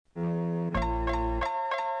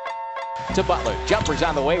to Butler. Jumper's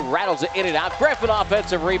on the way, rattles it in and out. Griffin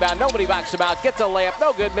offensive rebound. Nobody knocks him out. Gets a layup.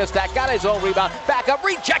 No good. Missed that. Got his own rebound. Back up.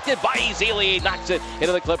 Rejected by Ezeli. Knocks it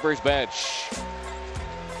into the Clippers bench.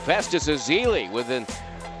 Festus Ezeli with an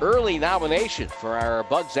early nomination for our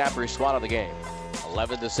Bug Zapper squad of the game.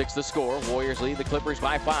 11-6 the score. Warriors lead the Clippers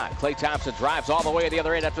by 5. Klay Thompson drives all the way to the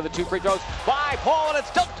other end after the 2 free throws by Paul, and it's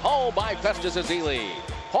dunked home by Festus Ezeli.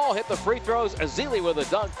 Paul hit the free throws. Ezeli with a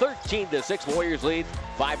dunk. 13-6 Warriors lead.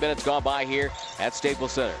 5 minutes gone by here at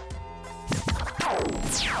Staples Center.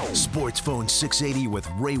 Sports Phone 680 with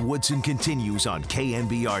Ray Woodson continues on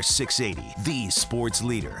KNBR 680, the sports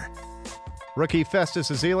leader. Rookie Festus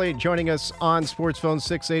Ezeli joining us on Sports Phone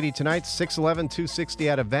 680 tonight. 6'11", 260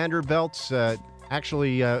 out of Vanderbilt.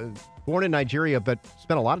 Born in Nigeria, but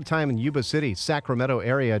spent a lot of time in Yuba City, Sacramento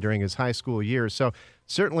area during his high school years. So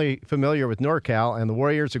certainly familiar with NorCal, and the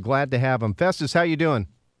Warriors are glad to have him. Festus, how you doing?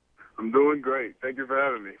 I'm doing great. Thank you for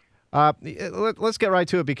having me. Let's get right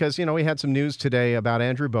to it because, we had some news today about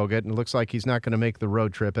Andrew Bogut, and it looks like he's not going to make the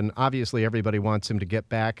road trip. And obviously everybody wants him to get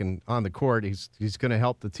back and on the court. He's going to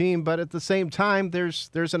help the team. But at the same time,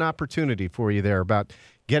 there's an opportunity for you there about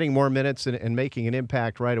getting more minutes and making an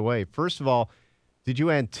impact right away. First of all, did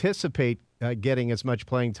you anticipate getting as much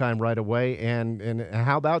playing time right away? And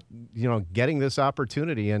how about, getting this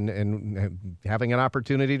opportunity and having an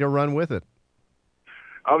opportunity to run with it?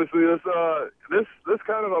 Obviously, this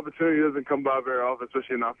kind of opportunity doesn't come by very often,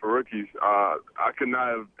 especially not for rookies. I could not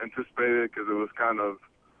have anticipated it because it was kind of,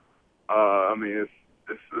 it's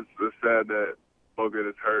sad that Bogut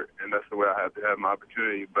is hurt, and that's the way I have to have my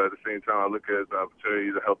opportunity. But at the same time, I look at it as an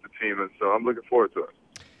opportunity to help the team, and so I'm looking forward to it.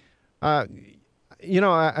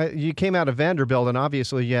 You came out of Vanderbilt, and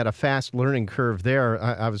obviously you had a fast learning curve there.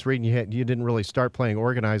 I was reading you didn't really start playing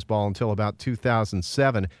organized ball until about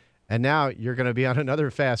 2007, and now you're going to be on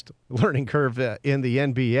another fast learning curve in the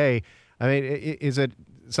NBA. I mean, is it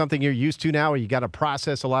something you're used to now, where you got to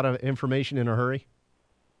process a lot of information in a hurry?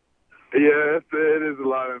 Yeah, it is a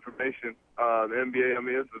lot of information. The NBA,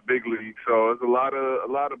 it's a big league, so it's a lot of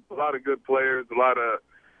good players, a lot of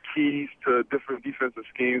keys to different defensive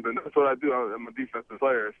schemes, and that's what I do. I'm a defensive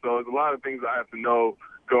player, so there's a lot of things I have to know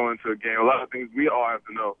going into a game, a lot of things we all have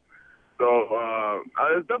to know. So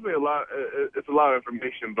it's definitely a lot. It's a lot of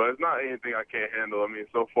information, but it's not anything I can't handle.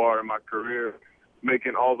 So far in my career,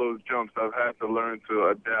 making all those jumps, I've had to learn to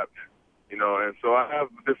adapt, and so I have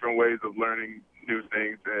different ways of learning new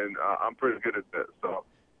things, and I'm pretty good at that. So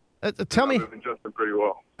tell me, I've adjusted pretty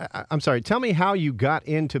well. I'm sorry. Tell me how you got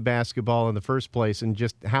into basketball in the first place, and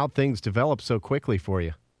just how things developed so quickly for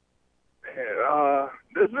you.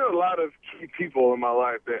 There's been a lot of key people in my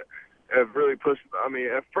life that have really pushed.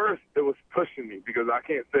 At first it was pushing me because I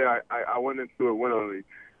can't say I went into it willingly.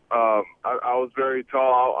 I was very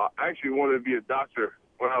tall. I actually wanted to be a doctor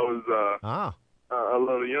when I was a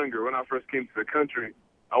little younger. When I first came to the country,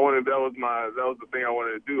 that was the thing I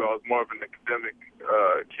wanted to do. I was more of an academic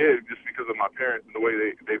kid just because of my parents and the way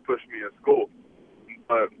they pushed me in school.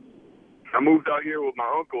 But I moved out here with my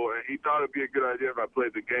uncle, and he thought it'd be a good idea if I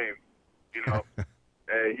played the game,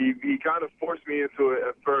 And he kind of forced me into it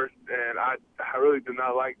at first, and I really did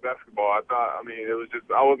not like basketball. I thought, it was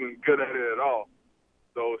just, I wasn't good at it at all.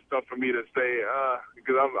 So it's tough for me to say,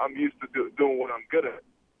 because I'm used to doing what I'm good at.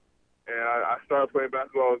 And I started playing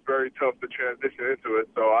basketball. It was very tough to transition into it.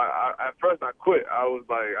 So at first I quit. I was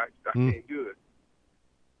like, I can't do this.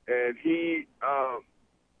 And he, I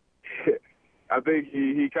think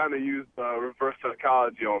he kind of used reverse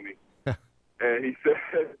psychology on me. And he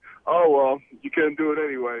said, "Oh well, you couldn't do it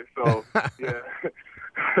anyway." So yeah.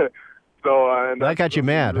 And that got you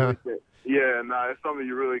mad, huh? Yeah, it's something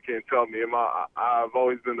you really can't tell me. I've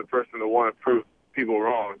always been the person to want to prove people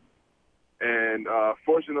wrong. And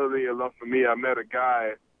fortunately enough for me, I met a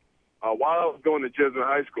guy while I was going to Jesuit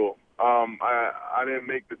High School. I didn't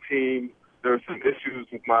make the team. There were some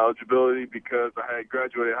issues with my eligibility because I had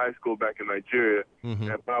graduated high school back in Nigeria. Mm-hmm.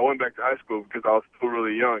 But I went back to high school because I was still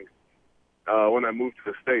really young when I moved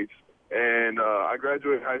to the States. And I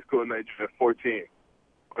graduated high school in Nigeria at 14.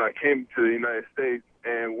 When I came to the United States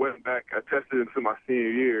and went back, I tested into my senior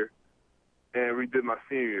year and redid my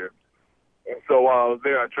senior year. And so while I was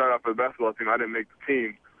there, I tried out for the basketball team. I didn't make the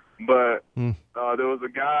team. But there was a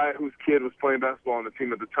guy whose kid was playing basketball on the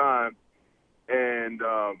team at the time, and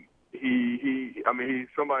he's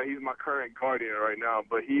my current guardian right now.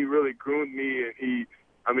 But he really groomed me, and he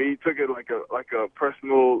took it like a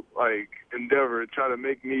personal endeavor to try to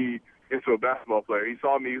make me into a basketball player. He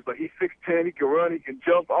saw me. He was like, he's 6'10", he can run, he can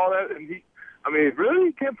jump, all that, and really,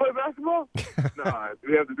 he can't play basketball? Nah,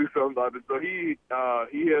 we have to do something about it. So he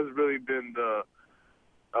has really been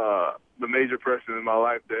the major person in my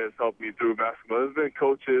life that has helped me through basketball. There's been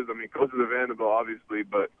coaches. I mean, coaches at Vanderbilt, obviously,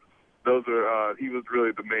 but those are he was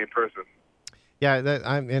really the main person.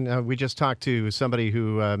 Yeah, we just talked to somebody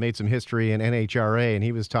who made some history in NHRA, and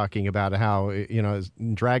he was talking about how,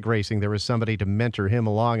 in drag racing, there was somebody to mentor him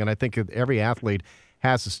along, and I think that every athlete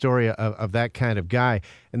has a story of that kind of guy.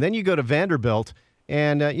 And then you go to Vanderbilt,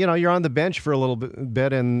 and, you're on the bench for a little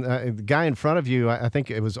bit, and the guy in front of you, I think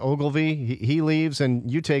it was Ogilvy, he leaves, and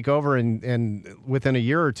you take over, and within a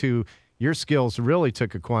year or two, your skills really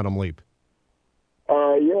took a quantum leap.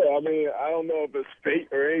 Yeah, I mean, I don't know if it's fate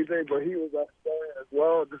or anything, but he was outstanding as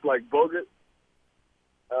well, just like Bogut.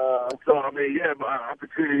 So, I mean, yeah, my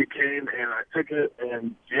opportunity came, and I took it,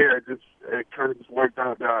 and, yeah, it kind of just worked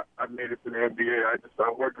out that I made it to the NBA.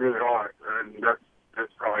 I worked really hard, and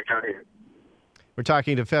that's how I got here. We're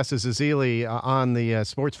talking to Festus Ezeli on the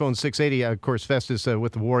Sports Phone 680. Of course, Festus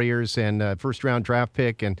with the Warriors and first-round draft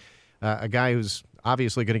pick, and a guy who's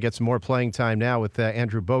obviously going to get some more playing time now with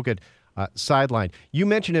Andrew Bogut sideline. You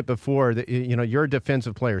mentioned it before that you're a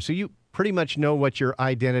defensive player, so you pretty much know what your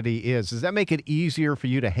identity is. Does that make it easier for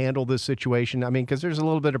you to handle this situation? I mean, because there's a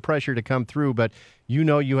little bit of pressure to come through, but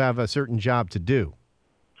you have a certain job to do.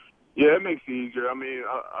 Yeah, it makes it easier. I mean,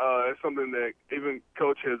 it's something that even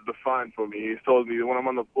Coach has defined for me. He's told me that when I'm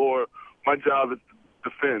on the floor, my job is to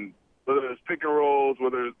defend, whether it's pick and rolls,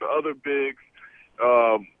 whether it's the other bigs.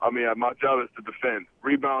 My job is to defend,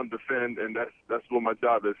 rebound, defend, and that's what my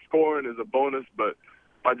job is. Scoring is a bonus, but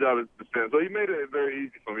my job is to defend. So he made it very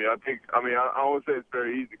easy for me. I won't say it's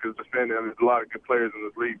very easy because defending, there's a lot of good players in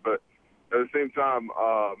this league, but at the same time,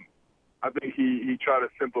 I think he tried to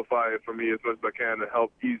simplify it for me as much as I can to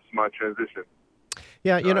help ease my transition.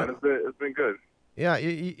 Yeah, it's been good. Yeah,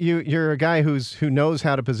 you're a guy who knows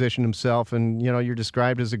how to position himself, and you're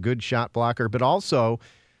described as a good shot blocker, but also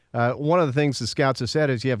one of the things the scouts have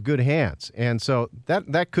said is you have good hands, and so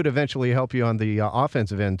that could eventually help you on the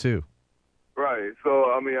offensive end too. Right. So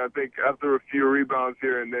I think after a few rebounds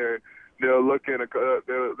here and there, they'll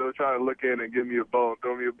they'll try to look in and give me a ball and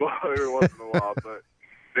throw me a ball every once in a while, but.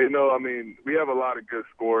 They know, we have a lot of good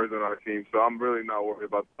scorers on our team, so I'm really not worried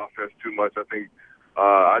about the offense too much. I think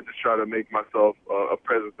I just try to make myself a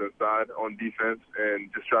presence inside on defense and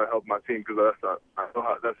just try to help my team because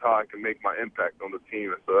that's how I can make my impact on the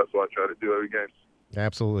team, and so that's what I try to do every game.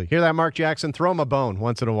 Absolutely. Hear that, Mark Jackson? Throw him a bone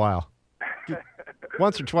once in a while.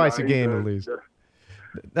 Once or twice a game at least.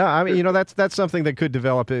 No, that's something that could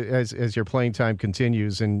develop as your playing time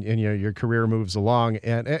continues and your career moves along.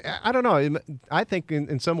 And I don't know. I think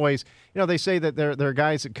in some ways, they say that there are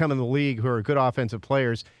guys that come in the league who are good offensive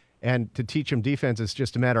players, and to teach them defense is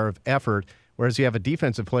just a matter of effort. Whereas you have a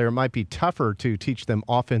defensive player, it might be tougher to teach them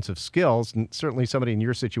offensive skills. And certainly somebody in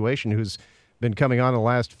your situation who's been coming on the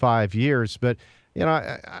last 5 years, but.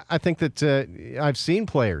 I think that I've seen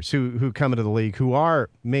players who come into the league who are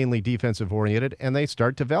mainly defensive oriented, and they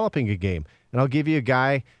start developing a game. And I'll give you a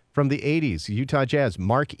guy from the 80s, Utah Jazz,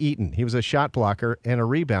 Mark Eaton. He was a shot blocker and a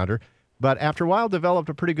rebounder, but after a while developed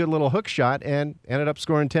a pretty good little hook shot and ended up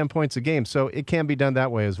scoring 10 points a game. So it can be done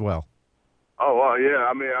that way as well. Oh, well,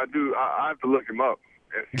 yeah. I do. I have to look him up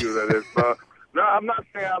and see who that is. No, I'm not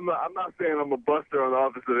saying I'm a buster on the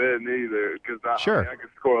offensive end either, because I can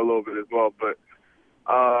score a little bit as well, but.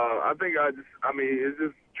 I think it's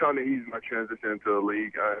just trying to ease my transition into the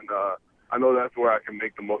league, and I know that's where I can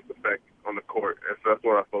make the most effect on the court, and so that's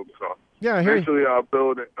what I focus on. Yeah, I hear eventually I'll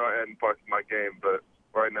build and start adding parts of my game, but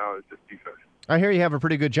right now it's just defense. I hear you have a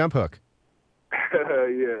pretty good jump hook.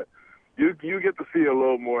 Yeah. You get to see a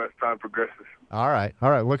little more as time progresses. All right.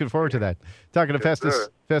 Looking forward to that. Talking to Festus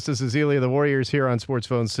Ezeli of the Warriors here on Sports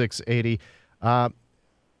Phone 680.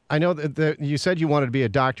 I know that you said you wanted to be a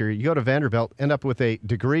doctor. You go to Vanderbilt, end up with a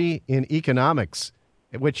degree in economics,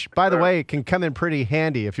 which, by the way, can come in pretty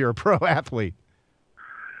handy if you're a pro athlete.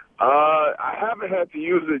 I haven't had to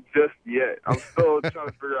use it just yet. I'm still trying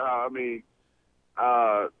to figure out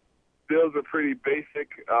how. Bills are pretty basic,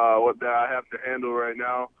 what that I have to handle right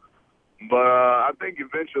now. But I think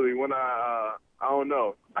eventually when I don't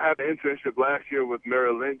know. I had an internship last year with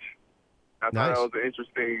Merrill Lynch. I thought that was an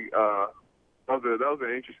interesting that was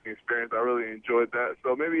an interesting experience. I really enjoyed that.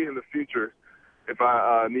 So maybe in the future, if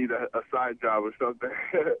I need a side job or something,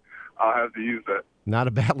 I'll have to use that. Not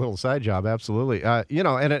a bad little side job, absolutely. And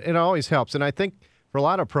it always helps. And I think for a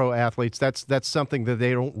lot of pro athletes, that's something that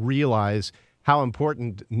they don't realize how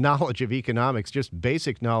important knowledge of economics, just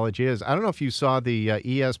basic knowledge, is. I don't know if you saw the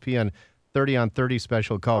ESPN 30 on 30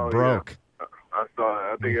 special called Broke. Yeah. I saw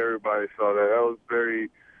it. I think everybody saw that. That was very.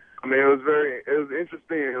 It was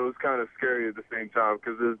interesting and it was kind of scary at the same time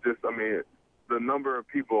because it's just, the number of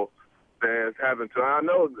people that has happened to. I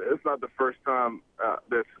know it's not the first time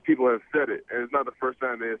that people have said it, and it's not the first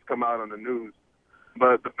time that it's come out on the news.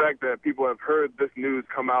 But the fact that people have heard this news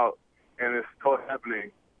come out and it's still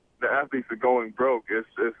happening, the athletes are going broke. It's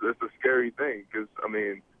a scary thing because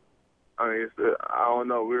it's, I don't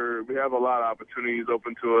know. We have a lot of opportunities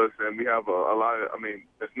open to us, and we have a lot of.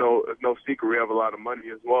 It's no secret we have a lot of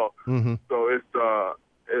money as well. Mm-hmm. So it's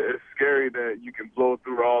scary that you can blow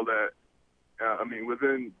through all that.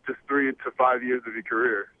 Within just 3 to 5 years of your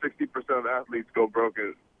career, 60% of athletes go broke.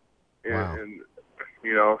 Wow. And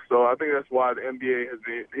so I think that's why the NBA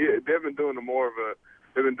they've been doing a more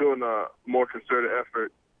concerted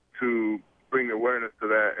effort to bring awareness to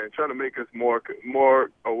that and trying to make us more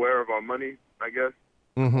aware of our money, I guess.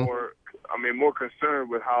 Mm-hmm. More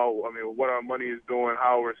concerned with what our money is doing,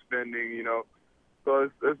 how we're spending, So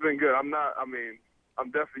it's been good. I'm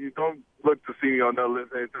definitely, you don't look to see me on that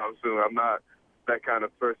list anytime soon. I'm not that kind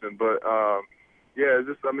of person, but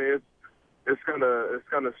it's kind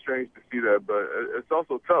of strange to see that, but it's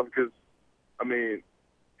also tough because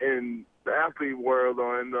in the athlete world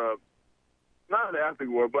or not in the athlete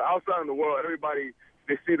world, but outside in the world, everybody,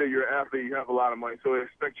 they see that you're an athlete, you have a lot of money, so they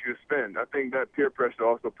expect you to spend. I think that peer pressure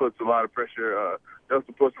also puts a lot of pressure. It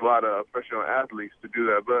also puts a lot of pressure on athletes to do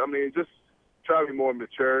that. But just try to be more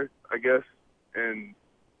mature, I guess, and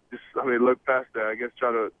just look past that. I guess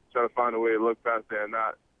try to find a way to look past that and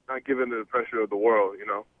not give in to the pressure of the world.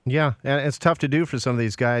 Yeah, and it's tough to do for some of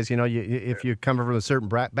these guys. If you come from a certain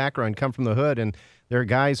background, come from the hood, and there are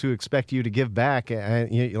guys who expect you to give back,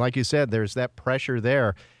 and like you said, there's that pressure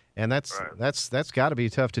there, and that's got to be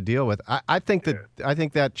tough to deal with. I think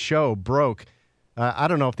that show broke. I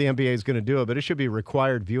don't know if the NBA is going to do it, but it should be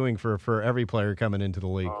required viewing for every player coming into the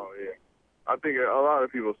league. Oh yeah, I think a lot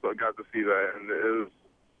of people got to see that, and it was.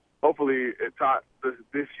 Hopefully, it taught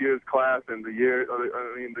this year's class and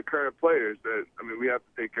the current players that we have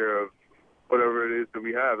to take care of whatever it is that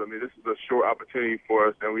we have. This is a short opportunity for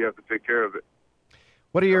us, and we have to take care of it.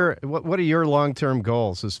 What are your long-term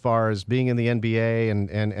goals as far as being in the NBA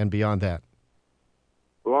and beyond that?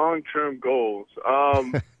 Long-term goals.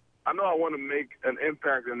 I know I want to make an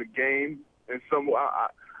impact in the game, and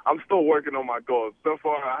I'm still working on my goals. So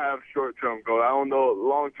far, I have short-term goals. I don't know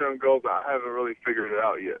long-term goals. I haven't really figured it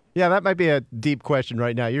out yet. Yeah, that might be a deep question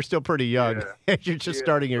right now. You're still pretty young. Yeah. You're just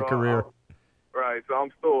starting your career. Right. So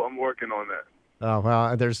I'm working on that. Oh,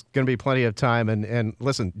 well, there's going to be plenty of time. And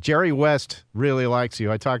listen, Jerry West really likes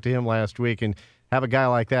you. I talked to him last week, and have a guy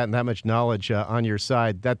like that and that much knowledge on your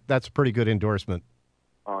side, that's a pretty good endorsement.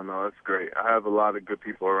 Oh, no, that's great. I have a lot of good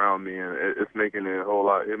people around me, and it's making it a whole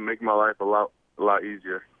lot. It makes my life a lot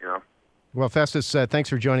easier, Well, Festus, thanks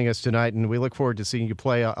for joining us tonight, and we look forward to seeing you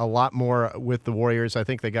play a lot more with the Warriors. I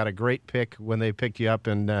think they got a great pick when they picked you up,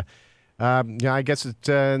 and I guess it's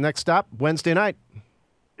next stop, Wednesday night.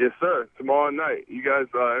 Yes, sir. Tomorrow night. You guys,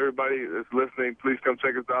 everybody that's listening, please come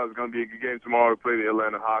check us out. It's going to be a good game tomorrow. We play the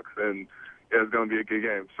Atlanta Hawks, and it's going to be a good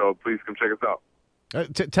game. So please come check us out.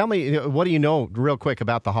 Tell me, what do you know real quick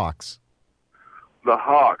about the Hawks? The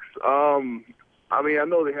Hawks. I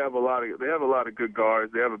know they have a lot of good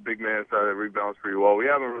guards. They have a big man inside that rebounds pretty well. We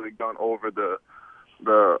haven't really gone over the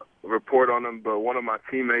report on them, but one of my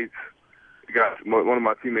teammates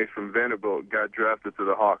from Vanderbilt got drafted to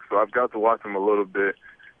the Hawks, so I've got to watch them a little bit.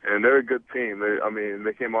 And they're a good team.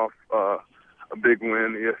 They came off a big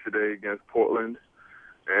win yesterday against Portland,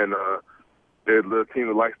 and they're the team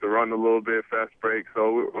that likes to run a little bit, fast break.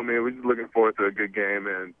 So we're just looking forward to a good game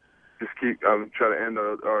and just keep try to end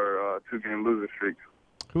our 2-game losing streak.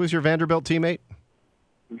 Who is your Vanderbilt teammate?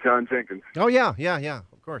 John Jenkins. Oh yeah,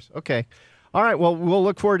 of course. Okay. All right, well, we'll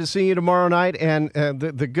look forward to seeing you tomorrow night. And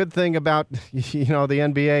the good thing about the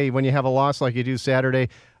NBA, when you have a loss like you do Saturday,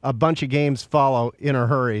 a bunch of games follow in a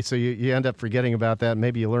hurry. So you end up forgetting about that.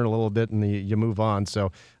 Maybe you learn a little bit and you move on.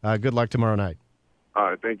 So good luck tomorrow night. All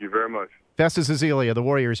right, thank you very much. Festus Ezeli of the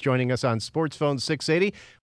Warriors joining us on Sports Phone 680.